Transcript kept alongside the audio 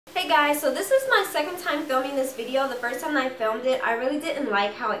Hey guys, so this is my second time filming this video. The first time I filmed it, I really didn't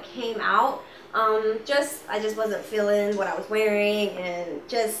like how it came out. I just wasn't feeling what I was wearing and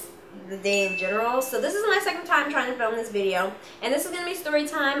just the day in general. So this is my second time trying to film this video, and this is going to be story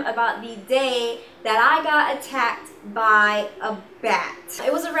time about the day that I got attacked by a bat. I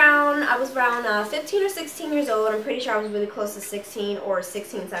was around 15 or 16 years old. I'm pretty sure I was really close to 16 or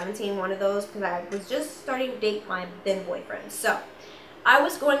 16, 17, one of those, because I was just starting to date my then boyfriend. So I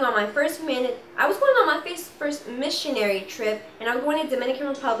was going on my first missionary trip, and I was going to Dominican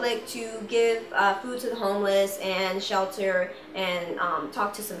Republic to give food to the homeless and shelter and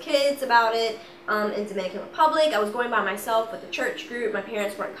talk to some kids about it in Dominican Republic. I was going by myself with a church group. My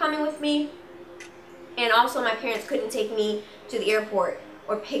parents weren't coming with me, and also my parents couldn't take me to the airport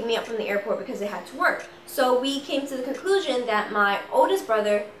or pick me up from the airport because they had to work. So we came to the conclusion that my oldest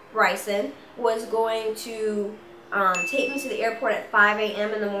brother, Bryson, was going to take me to the airport at 5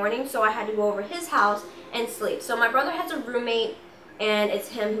 a.m. in the morning, so I had to go over his house and sleep. So my brother has a roommate, and it's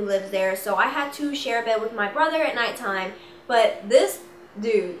him who lives there, so I had to share a bed with my brother at nighttime. But this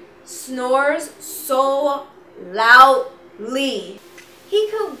dude snores so loudly. He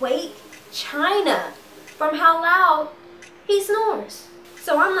could wake China from how loud he snores.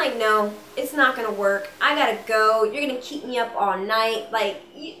 So I'm like, no, it's not gonna work. I gotta go. You're gonna keep me up all night. Like,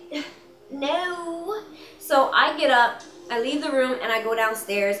 no. So I get up, I leave the room, and I go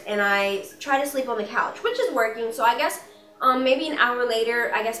downstairs, and I try to sleep on the couch, which is working. So I guess maybe an hour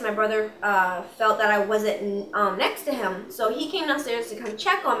later, I guess my brother felt that I wasn't next to him. So he came downstairs to come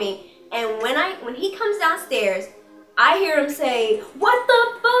check on me. And when he comes downstairs, I hear him say, "What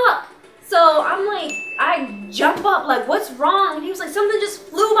the fuck?" So I'm like, I jump up like, "What's wrong?" And he was like, "Something just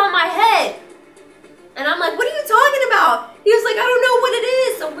flew by my head." And I'm like, "What are you talking about?" He was like, "I don't know what it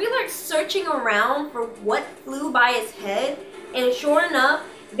is." So we like searching around for what flew by his head. And sure enough,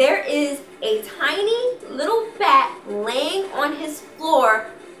 there is a tiny little bat laying on his floor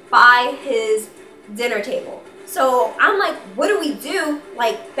by his dinner table. So I'm like, what do we do?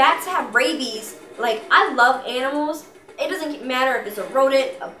 Like, bats have rabies. Like, I love animals. It doesn't matter if it's a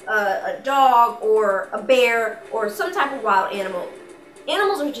rodent, a dog, or a bear, or some type of wild animal.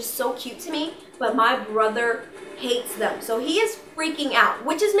 Animals are just so cute to me, but my brother hates them. So he is freaking out,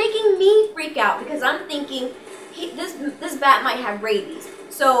 which is making me freak out because I'm thinking this bat might have rabies.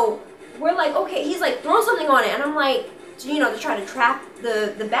 So we're like, okay, he's like, throw something on it. And I'm like, you know, to try to trap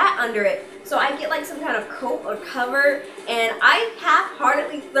the bat under it. So I get like some kind of coat or cover, and I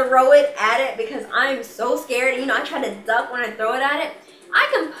half-heartedly throw it at it because I'm so scared. You know, I try to duck when I throw it at it. I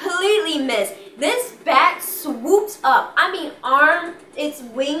completely miss. This bat swoops up. I mean, its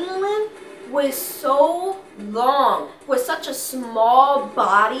wing length was so long for such a small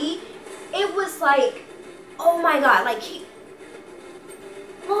body. It was like, oh my god, like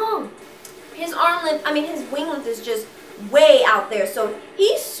long. His arm length, I mean, his wing length is just way out there. So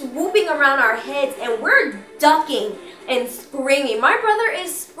he's swooping around our heads, and we're ducking and screaming. My brother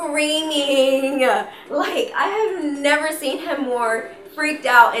is screaming. Like, I have never seen him more freaked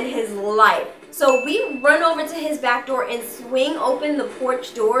out in his life. So we run over to his back door and swing open the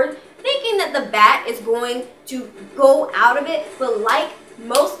porch door, thinking that the bat is going to go out of it. But like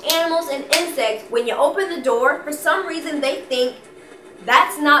most animals and insects, when you open the door, for some reason they think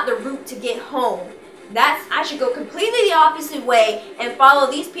that's not the route to get home. I should go completely the opposite way and follow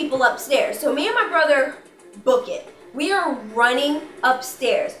these people upstairs. So me and my brother book it. We are running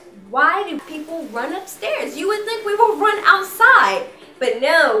upstairs. Why do people run upstairs? You would think we will run outside. But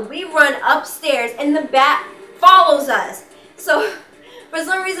no, we run upstairs and the bat follows us. So for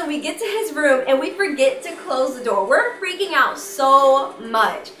some reason we get to his room and we forget to close the door. We're freaking out so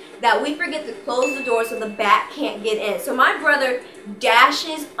much that we forget to close the door so the bat can't get in. So my brother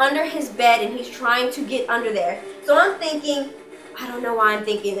dashes under his bed and he's trying to get under there. So I'm thinking, I don't know why I'm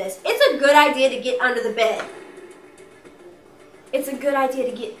thinking this. It's a good idea to get under the bed. It's a good idea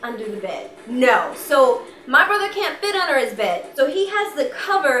to get under the bed. No. So my brother can't fit under his bed. So he has the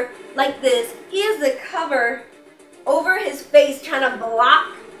cover like this. He has the cover over his face trying to block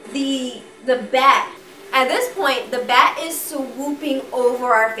the bat. At this point, the bat is swooping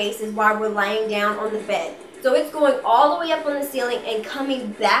over our faces while we're lying down on the bed. So it's going all the way up on the ceiling and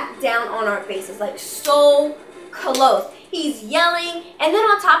coming back down on our faces, like so close. He's yelling, and then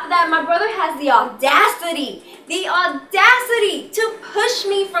on top of that, my brother has the audacity to push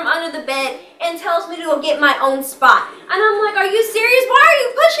me from under the bed and tells me to go get my own spot. And I'm like, are you serious? Why are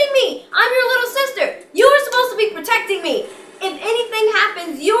you pushing me? I'm your little sister. You were supposed to be protecting me. If anything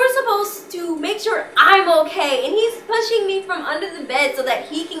happens, you were supposed to make sure I'm okay. And he's pushing me from under the bed so that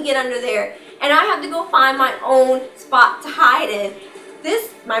he can get under there. And I have to go find my own spot to hide in.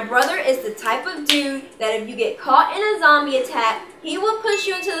 This My brother is the type of dude that if you get caught in a zombie attack, he will push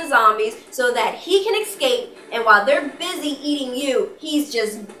you into the zombies so that he can escape, and while they're busy eating you, he's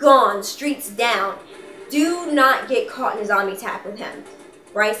just gone, streets down. Do not get caught in a zombie attack with him.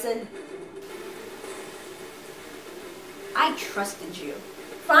 Bryson, I trusted you.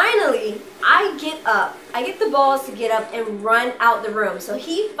 Finally, I get up. I get the balls to get up and run out the room. So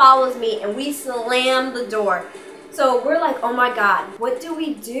he follows me and we slam the door. So we're like, oh my God, what do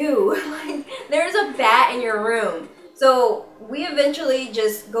we do? Like, there's a bat in your room. So we eventually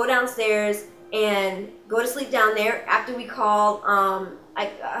just go downstairs and go to sleep down there after we call,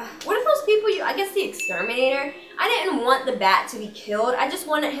 what are those people, I guess the exterminator. I didn't want the bat to be killed. I just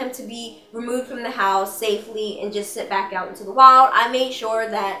wanted him to be removed from the house safely and just sent back out into the wild. I made sure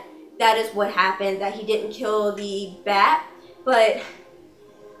that that is what happened, that he didn't kill the bat. But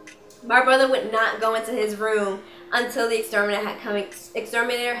my brother would not go into his room until the exterminator had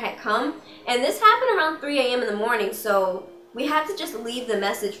come. And this happened around 3 a.m. in the morning, so we had to just leave the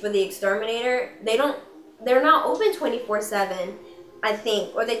message for the exterminator. They're not open 24/7. I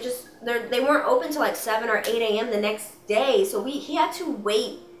think, or they weren't open till like 7 or 8 a.m. the next day. So he had to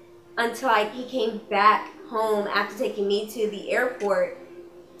wait until he came back home after taking me to the airport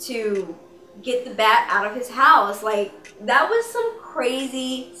to get the bat out of his house. Like, that was some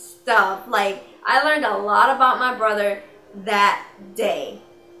crazy stuff. Like, I learned a lot about my brother that day.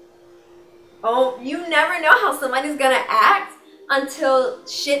 Oh, you never know how somebody's gonna act until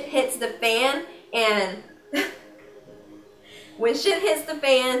shit hits the fan. And when shit hits the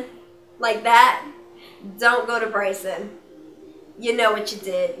fan like that, don't go to Bryson. You know what you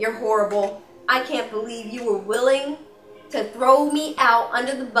did. You're horrible. I can't believe you were willing to throw me out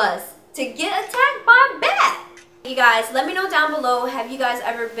under the bus to get attacked by a bat. You guys, let me know down below, have you guys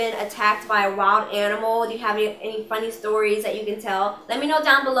ever been attacked by a wild animal? Do you have any funny stories that you can tell? Let me know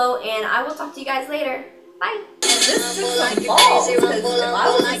down below, and I will talk to you guys later. Bye. This took some balls, because if I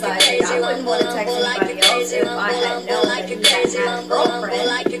was deciding, I wouldn't want to text anybody else if I had known that he had a girlfriend. Then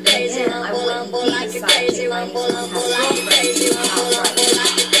again, I wouldn't be deciding if I need to have a girlfriend.